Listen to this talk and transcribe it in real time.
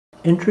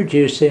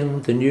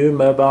Introducing the new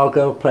Mobile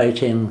Gold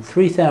Plating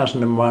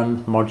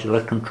 3001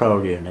 modular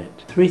control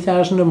unit.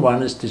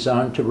 3001 is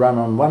designed to run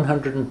on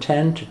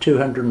 110 to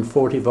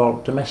 240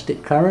 volt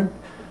domestic current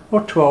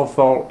or 12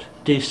 volt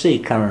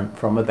DC current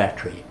from a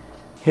battery.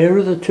 Here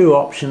are the two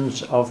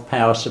options of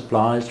power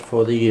supplies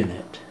for the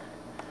unit.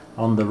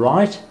 On the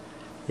right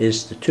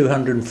is the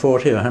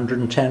 240 or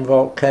 110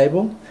 volt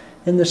cable.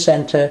 In the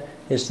centre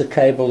is the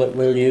cable that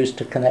we'll use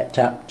to connect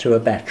up to a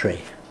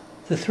battery.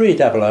 The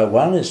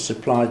 3001 is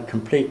supplied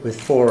complete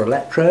with 4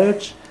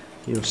 electrodes.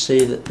 You'll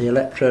see that the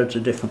electrodes are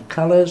different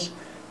colours.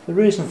 The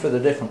reason for the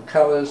different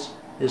colours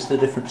is the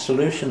different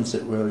solutions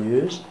that we'll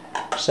use,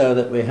 so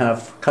that we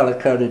have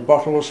colour-coded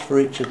bottles for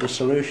each of the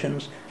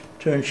solutions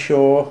to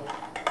ensure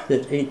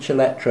that each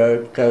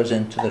electrode goes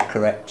into the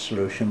correct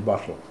solution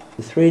bottle.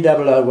 The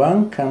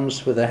 3001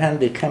 comes with a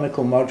handy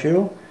chemical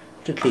module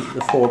to keep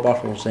the 4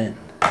 bottles in.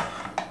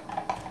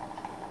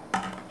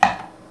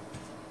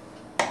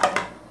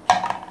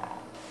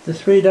 The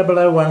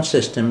 3001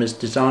 system is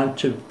designed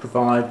to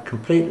provide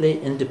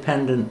completely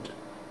independent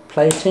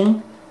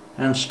plating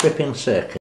and stripping circuits.